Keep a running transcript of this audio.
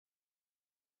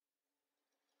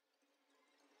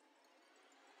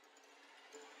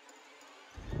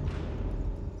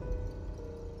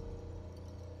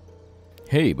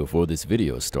Hey, before this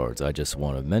video starts, I just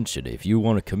want to mention if you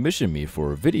want to commission me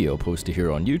for a video posted here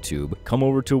on YouTube, come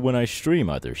over to when I stream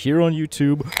either here on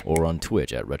YouTube or on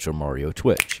Twitch at Retro Mario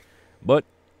Twitch. But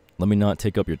let me not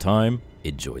take up your time,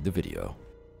 enjoy the video.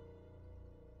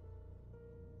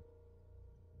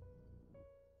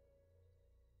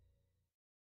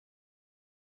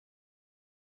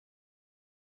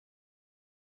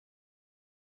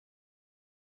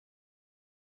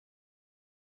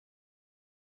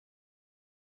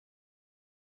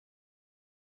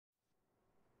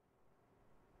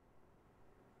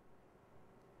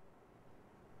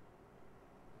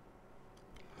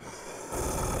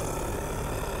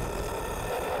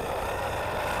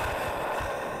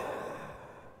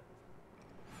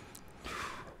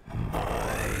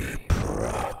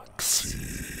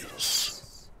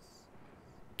 Proxies.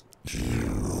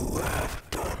 You have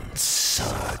done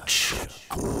such a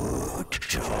good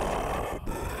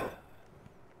job.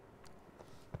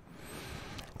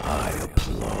 I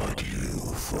applaud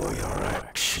you for your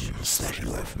actions that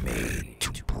you have made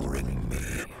to bring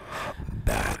me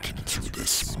back into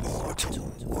this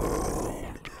mortal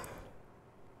world.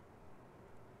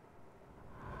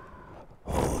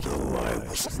 Although I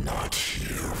was not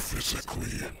here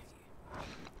physically,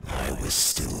 I was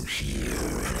still here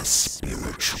in a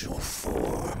spiritual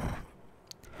form.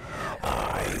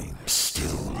 I'm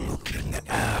still looking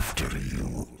after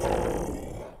you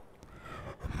all.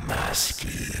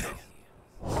 Masky,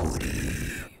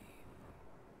 Hoodie,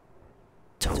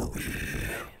 Toby,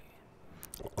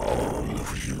 all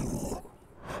of you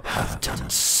have done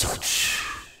such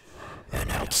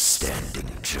an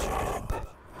outstanding job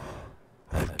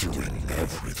at doing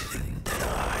everything that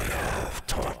I have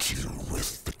taught you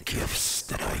with the gifts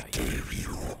that I gave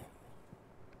you.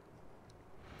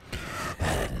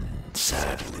 And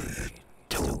sadly,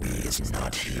 Toby is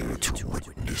not here to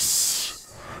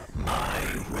witness my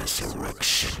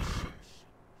resurrection.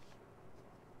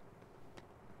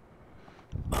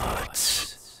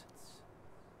 But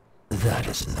that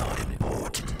is not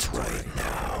important right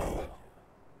now.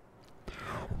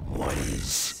 What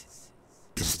is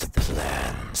the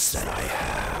plans that I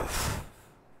have.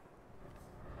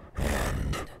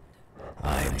 And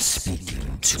I am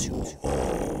speaking to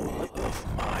all of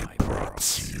my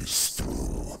proxies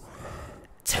through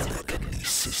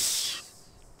telekinesis.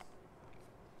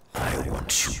 I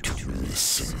want you to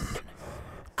listen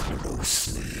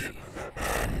closely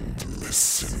and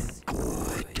listen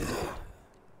good.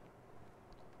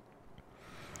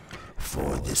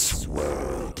 For this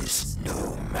world is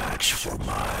no match for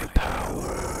my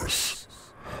powers,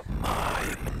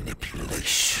 my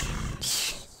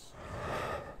manipulations,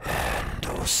 and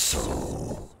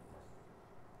also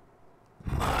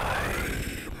my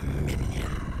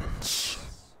minions.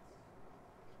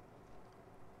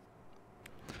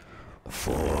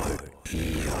 For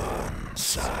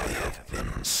eons I have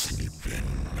been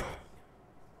sleeping,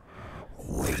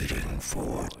 waiting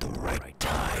for the right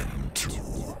time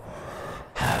to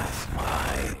have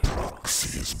my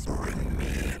proxies bring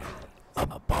me a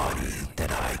body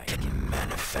that I can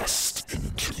manifest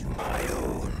into my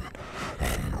own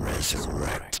and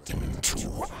resurrect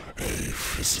into a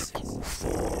physical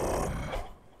form.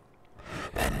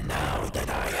 And now that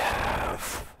I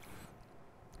have,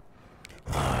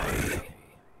 I,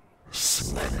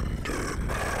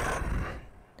 Slenderman,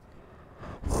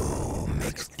 will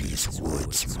make these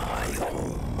woods my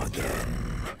home again.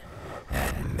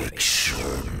 And make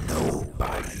sure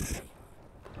nobody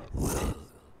will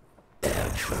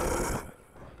ever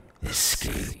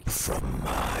escape from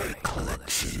my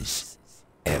clutches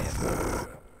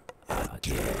ever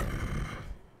again.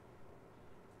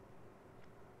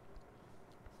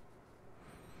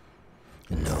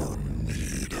 No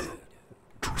need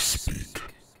to speak,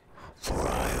 for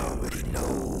I already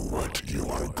know what you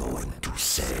are going to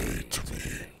say to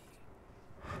me.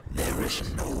 There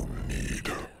is no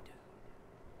need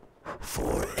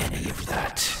for any of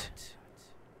that.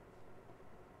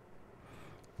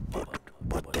 But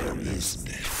what there is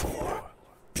need for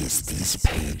is these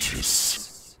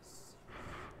pages.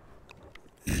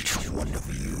 Each one of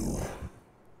you,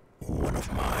 one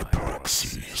of my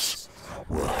proxies,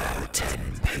 will have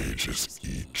 10 pages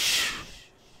each.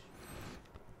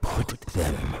 Put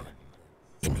them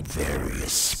in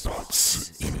various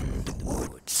spots in the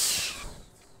woods.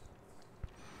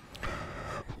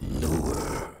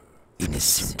 Lure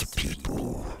innocent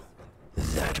people,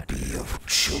 that be of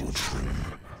children,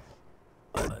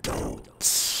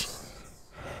 adults,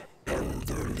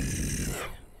 elderly.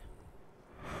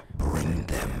 Bring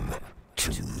them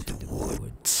to the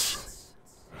woods.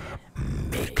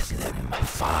 Make them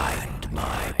find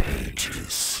my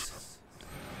pages.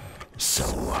 So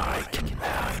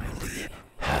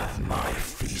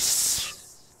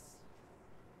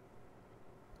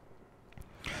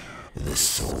the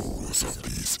souls of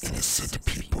these innocent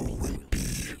people will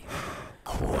be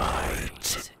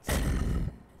quite an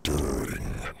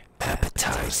enduring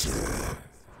appetizer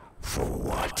for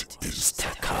what is to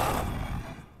come.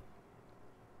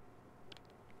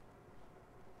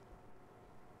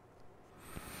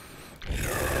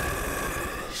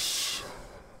 Yes.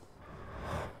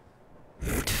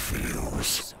 It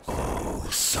feels oh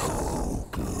so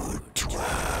good to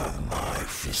have my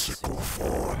physical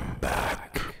form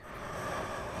back.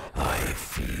 I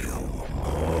feel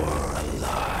more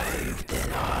alive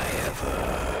than I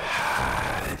ever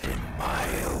had in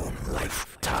my own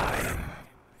lifetime.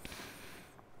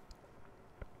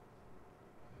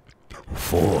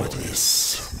 For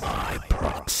this, my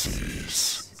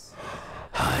proxies,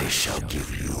 I shall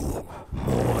give you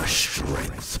more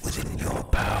strength within your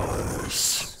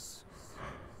powers.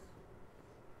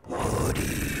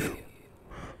 Hoodie,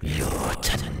 your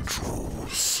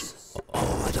tendrils,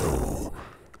 although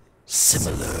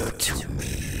similar to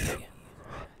me,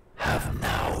 have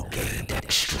now gained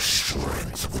extra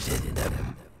strength within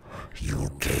them. You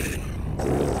gain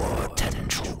more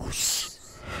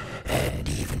tendrils, and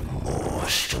even more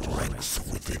strength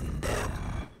within them.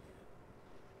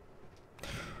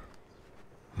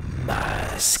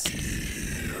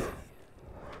 Masky,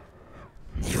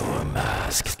 your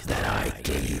mask that I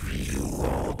gave you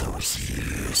all those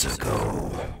years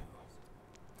ago.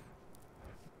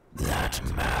 That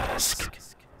mask,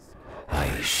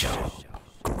 I shall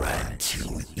grant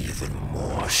you even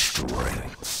more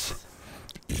strength,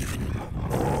 even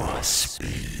more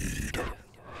speed,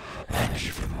 and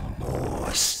even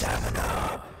more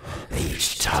stamina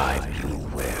each time you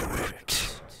wear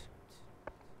it.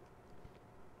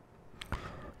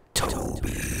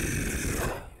 Toby,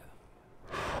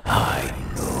 I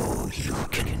know you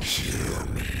can hear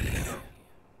me.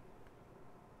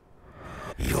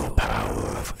 Your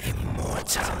power of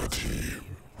immortality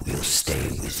will stay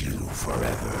with you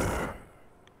forever.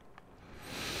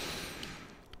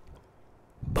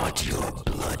 But your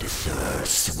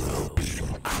bloodthirst will be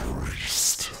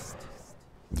increased.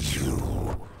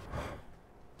 You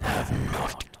have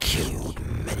not killed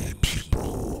many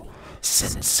people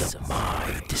since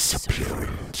my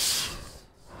disappearance.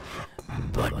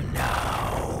 But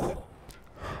now,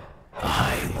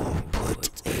 I will put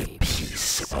a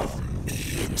piece of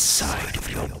me inside of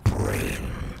your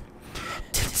brain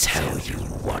to tell you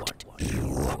what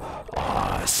you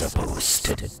are supposed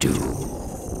to do.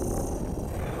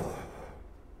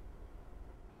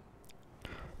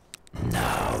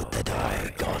 Now that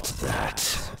I got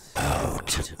that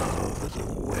out of the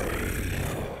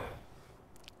way,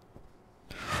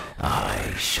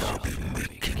 I shall be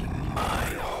making my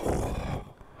home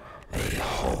a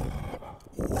home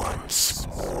once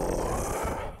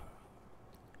more.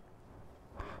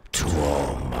 To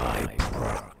all my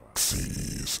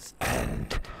proxies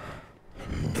and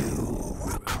new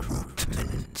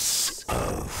recruitments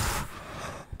of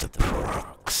the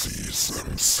proxies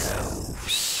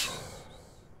themselves.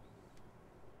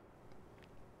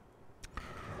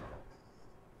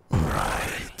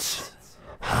 Right.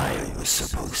 I was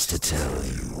supposed to tell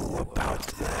you about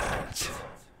that.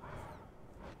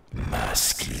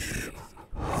 Masky,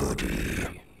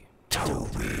 Hoodie,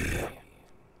 Toby.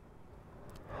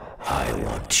 I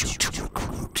want you to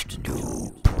recruit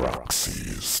new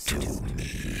proxies to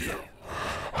me.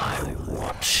 I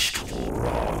want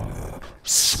strong,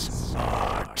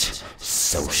 smart,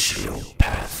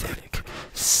 sociopathic,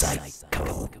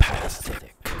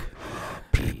 psychopathic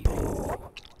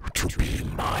people to be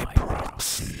my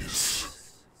proxies.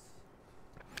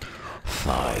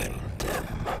 Find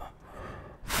them.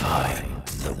 Find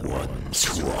the ones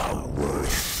who are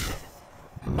worth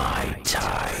my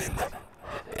time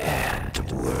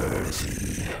and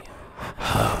worthy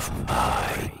of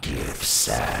my gifts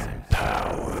and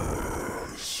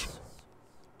powers.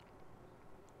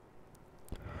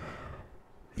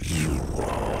 You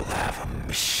all have a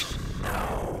mission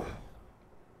now.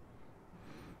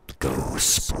 Go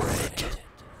spread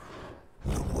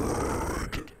the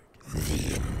word,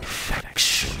 the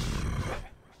infection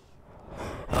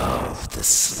of the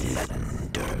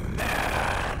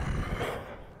Slenderman.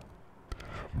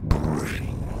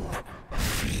 Bring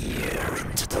fear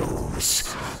into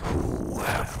those who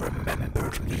have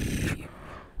remembered me.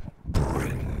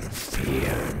 Bring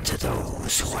fear into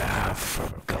those who have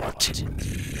forgotten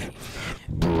me.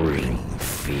 Bring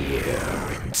fear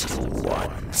into the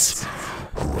ones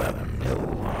who have no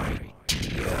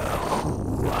idea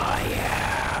who I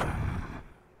am.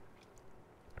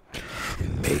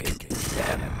 Make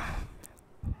them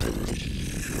believe.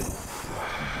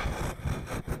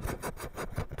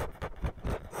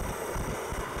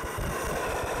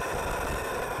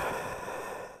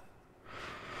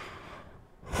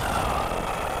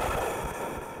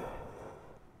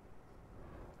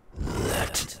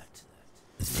 that